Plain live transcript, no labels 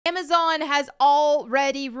Amazon has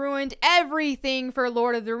already ruined everything for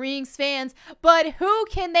Lord of the Rings fans, but who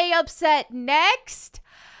can they upset next?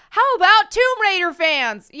 How about Tomb Raider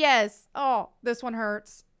fans? Yes. Oh, this one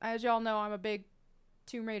hurts. As y'all know, I'm a big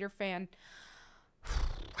Tomb Raider fan.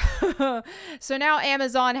 So now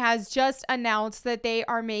Amazon has just announced that they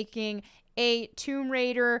are making a Tomb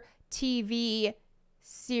Raider TV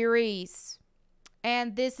series.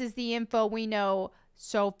 And this is the info we know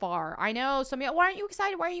so far. I know some of you, why aren't you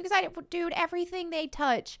excited? Why aren't you excited? Dude, everything they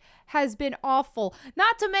touch has been awful.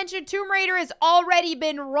 Not to mention Tomb Raider has already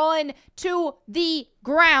been run to the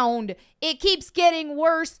ground. It keeps getting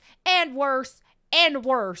worse and worse and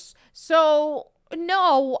worse. So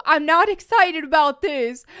no, I'm not excited about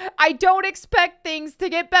this. I don't expect things to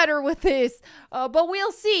get better with this, but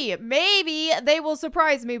we'll see. Maybe they will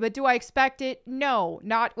surprise me, but do I expect it? No,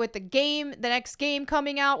 not with the next game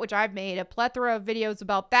coming out, which I've made a plethora of videos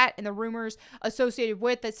about that and the rumors associated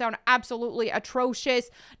with that sound absolutely atrocious.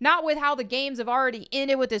 Not with how the games have already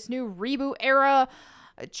ended with this new reboot era,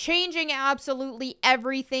 changing absolutely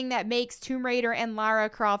everything that makes Tomb Raider and Lara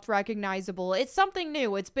Croft recognizable. It's something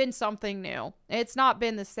new. It's been something new. It's not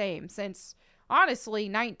been the same since,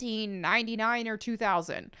 honestly, 1999 or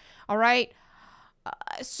 2000. All right?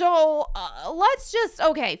 Let's just,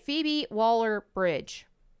 okay, Phoebe Waller-Bridge.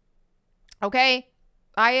 Okay?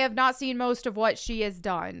 I have not seen most of what she has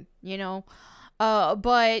done, you know?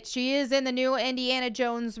 But she is in the new Indiana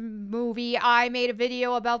Jones movie. I made a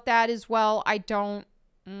video about that as well. I don't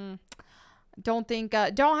have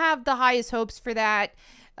the highest hopes for that.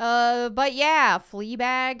 But yeah,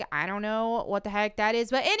 Fleabag, I don't know what the heck that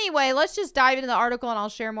is. But anyway, let's just dive into the article and I'll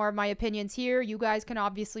share more of my opinions here. You guys can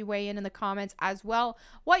obviously weigh in the comments as well,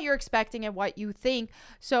 what you're expecting and what you think.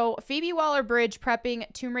 So Phoebe Waller-Bridge prepping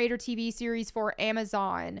Tomb Raider TV series for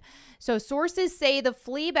Amazon. So sources say the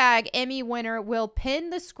Fleabag Emmy winner will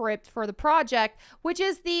pen the script for the project, which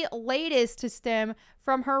is the latest to stem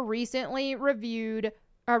from her recently renewed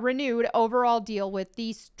overall deal with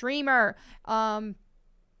the streamer.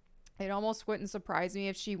 It almost wouldn't surprise me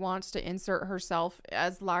if she wants to insert herself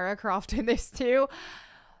as Lara Croft in this too.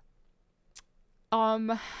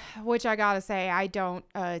 Which I gotta say, I don't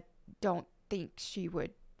think she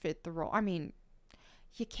would fit the role. I mean,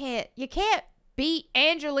 you can't beat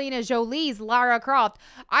Angelina Jolie's Lara Croft.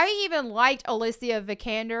 I even liked Alicia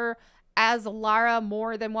Vikander as Lara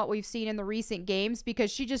more than what we've seen in the recent games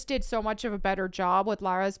because she just did so much of a better job with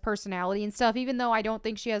Lara's personality and stuff, even though I don't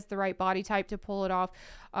think she has the right body type to pull it off.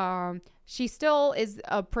 She still is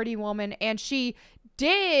a pretty woman, and she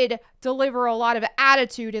did deliver a lot of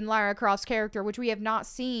attitude in Lara Croft's character, which we have not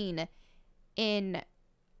seen in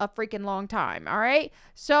a freaking long time. All right.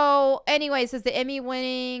 So anyway, it says the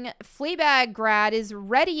Emmy-winning Fleabag grad is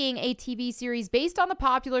readying a TV series based on the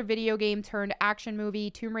popular video game turned action movie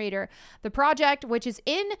Tomb Raider. The project, which is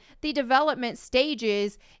in the development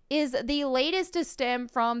stages, is the latest to stem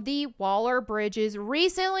from the Waller-Bridge's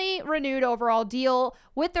recently renewed overall deal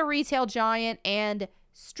with the retail giant and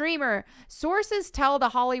streamer. Sources tell The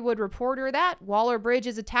Hollywood Reporter that Waller-Bridge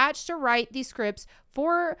is attached to write the scripts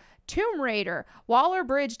for Tomb Raider.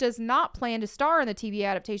 Waller-Bridge does not plan to star in the TV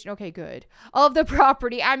adaptation, okay, good, of the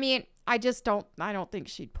property. I mean, I don't think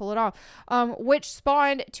she'd pull it off. Which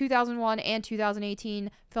spawned 2001 and 2018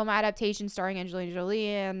 film adaptations starring Angelina Jolie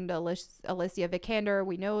and Alicia Vikander.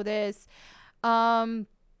 We know this.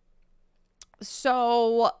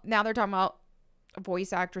 So now they're talking about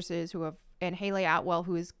voice actresses who have, and Haley Atwell,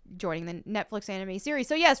 who is joining the Netflix anime series.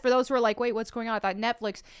 So yes, for those who are like, wait, what's going on? I thought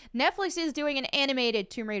Netflix is doing an animated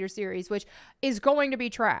Tomb Raider series, which is going to be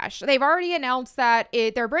trash. They've already announced that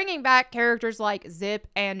they're bringing back characters like Zip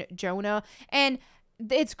and Jonah, and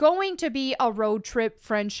it's going to be a road trip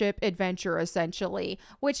friendship adventure, essentially,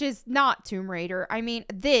 which is not Tomb Raider. I mean,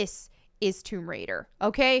 this is Tomb Raider,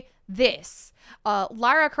 okay? This.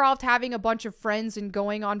 Lara Croft having a bunch of friends and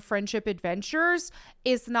going on friendship adventures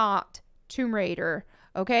is not Tomb Raider,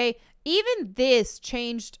 okay? Even this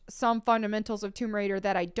changed some fundamentals of Tomb Raider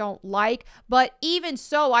that I don't like, but even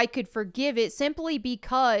so, I could forgive it simply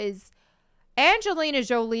because Angelina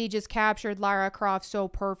Jolie just captured Lara Croft so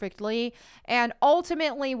perfectly, and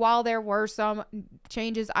ultimately, while there were some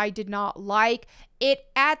changes I did not like, it,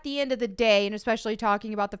 at the end of the day, and especially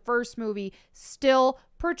talking about the first movie, still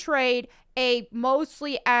portrayed a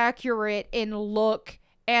mostly accurate in look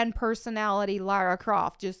and personality Lara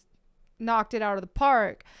Croft. Just knocked it out of the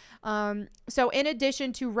park. So in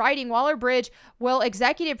addition to writing, Waller-Bridge will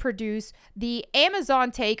executive produce the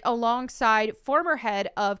Amazon take alongside former head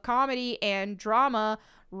of comedy and drama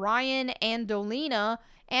Ryan Andolina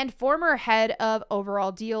and former head of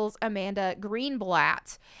overall deals, Amanda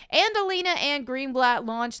Greenblatt. Andalina and Greenblatt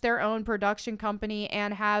launched their own production company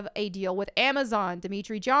and have a deal with Amazon.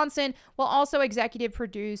 Dimitri Johnson will also executive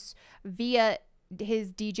produce via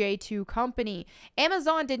his DJ2 company.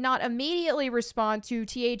 Amazon did not immediately respond to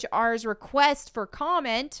THR's request for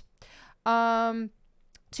comment.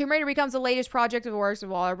 Tomb Raider becomes the latest project of the works of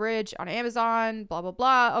Waller-Bridge on Amazon, blah, blah,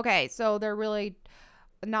 blah. Okay, so they're really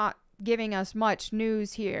not giving us much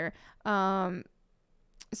news here.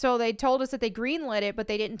 So they told us that they greenlit it, but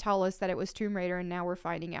they didn't tell us that it was Tomb Raider, and now we're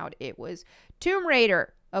finding out it was Tomb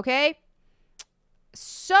Raider, okay?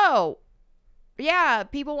 So, yeah,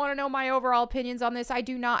 people want to know my overall opinions on this. I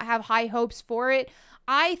do not have high hopes for it.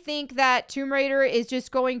 I think that Tomb Raider is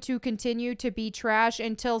just going to continue to be trash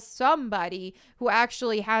until somebody who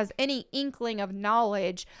actually has any inkling of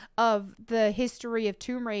knowledge of the history of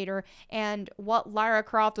Tomb Raider and what Lara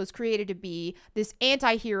Croft was created to be, this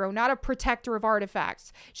anti-hero, not a protector of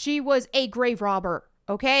artifacts. She was a grave robber.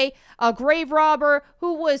 Okay, a grave robber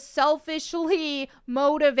who was selfishly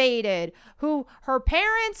motivated, who her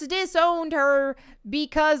parents disowned her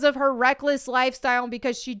because of her reckless lifestyle and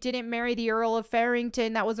because she didn't marry the Earl of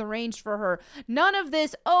Farrington that was arranged for her. None of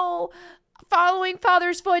this, oh, following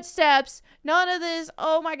father's footsteps. None of this,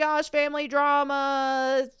 oh my gosh, family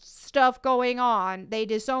drama stuff going on. They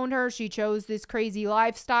disowned her. She chose this crazy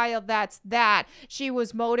lifestyle. That's that. She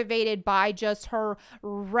was motivated by just her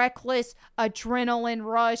reckless adrenaline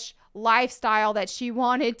rush lifestyle that she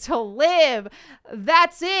wanted to live.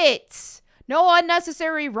 That's it. No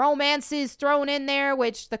unnecessary romances thrown in there,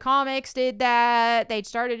 which the comics did that. They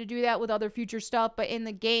started to do that with other future stuff, but in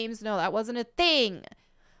the games, no, that wasn't a thing.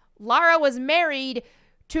 Lara was married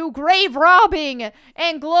to grave robbing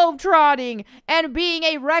and globetrotting and being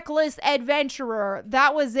a reckless adventurer.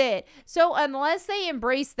 That was it. So unless they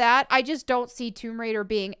embrace that, I just don't see Tomb Raider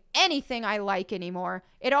being anything I like anymore.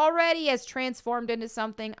 It already has transformed into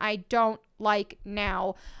something I don't like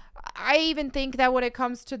now. I even think that when it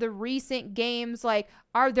comes to the recent games, like,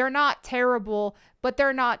 they're not terrible, but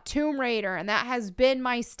they're not Tomb Raider, and that has been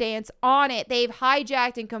my stance on it. They've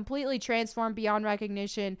hijacked and completely transformed Beyond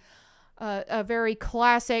Recognition, a very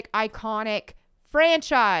classic, iconic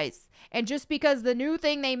franchise. And just because the new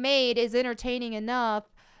thing they made is entertaining enough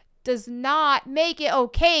does not make it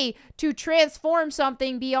okay to transform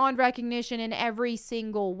something Beyond Recognition in every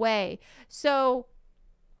single way. So,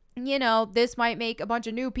 you know, this might make a bunch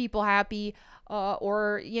of new people happy,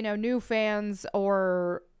 or, you know, new fans,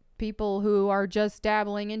 or people who are just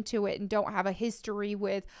dabbling into it and don't have a history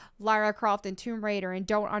with Lara Croft and Tomb Raider and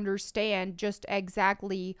don't understand just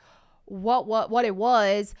exactly what it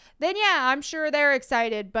was. Then yeah, I'm sure they're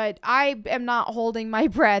excited, but I am not holding my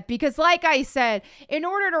breath, because like I said, in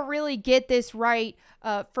order to really get this right,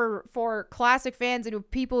 for classic fans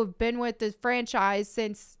and people who've been with this franchise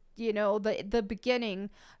since, you know, the beginning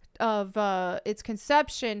of its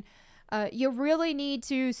conception, you really need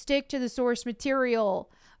to stick to the source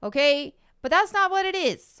material, okay? But that's not what it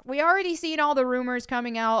is. We already seen all the rumors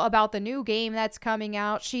coming out about the new game that's coming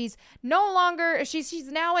out. She's no longer, she's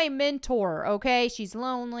now a mentor, okay? She's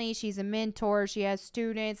lonely. She's a mentor. She has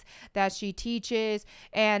students that she teaches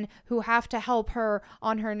and who have to help her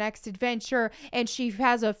on her next adventure. And she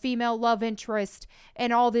has a female love interest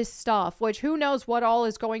and all this stuff, which who knows what all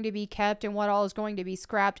is going to be kept and what all is going to be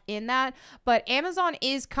scrapped in that. But Amazon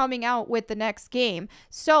is coming out with the next game.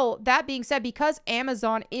 So that being said, because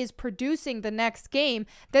Amazon is producing the next game,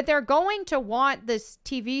 that they're going to want this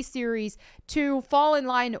TV series to fall in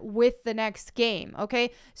line with the next game,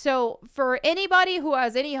 okay? So for anybody who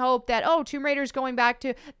has any hope that, oh, Tomb Raider's going back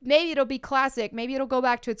to, maybe it'll be classic, maybe it'll go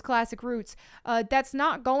back to its classic roots, that's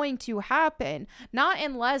not going to happen. Not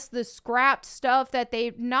unless the scrapped stuff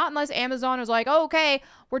not unless Amazon is like, oh, okay,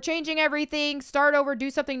 we're changing everything, start over, do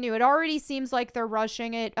something new. It already seems like they're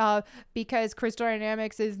rushing it, because Crystal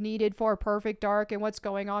Dynamics is needed for Perfect Dark and what's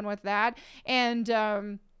going on with that.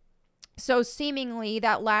 And so seemingly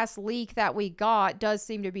that last leak that we got does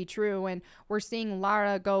seem to be true, and we're seeing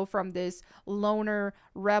Lara go from this loner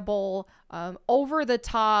rebel, over the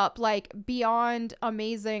top, like beyond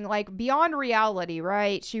amazing, like beyond reality,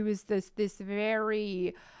 right? She was this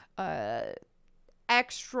very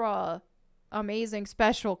extra amazing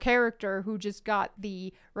special character who just got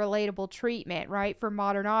the relatable treatment, right, for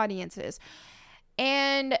modern audiences.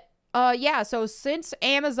 And yeah, so since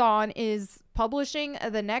Amazon is publishing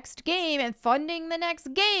the next game and funding the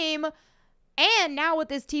next game, and now with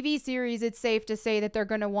this TV series, it's safe to say that they're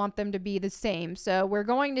going to want them to be the same. So we're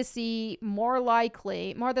going to see more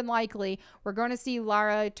than likely, we're going to see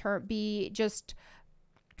Lara be just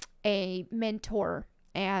a mentor.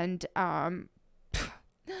 And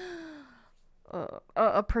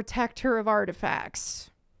a protector of artifacts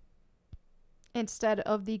instead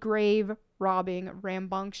of the grave robbing,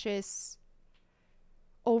 rambunctious,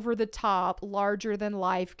 over the top, larger than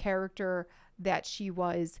life character that she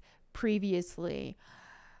was previously.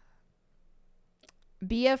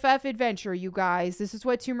 BFF adventure, you guys. This is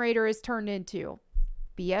what Tomb Raider has turned into.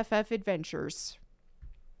 BFF adventures.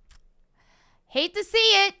 Hate to see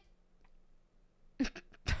it.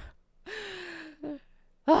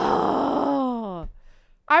 Oh,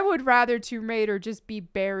 I would rather Tomb Raider just be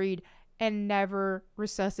buried and never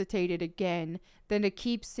resuscitated again than to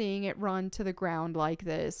keep seeing it run to the ground like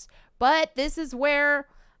this. But this is where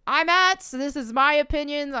I'm at. So this is my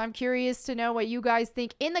opinions. I'm curious to know what you guys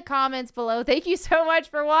think in the comments below. Thank you so much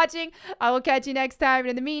for watching. I will catch you next time. And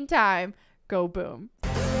in the meantime, go boom.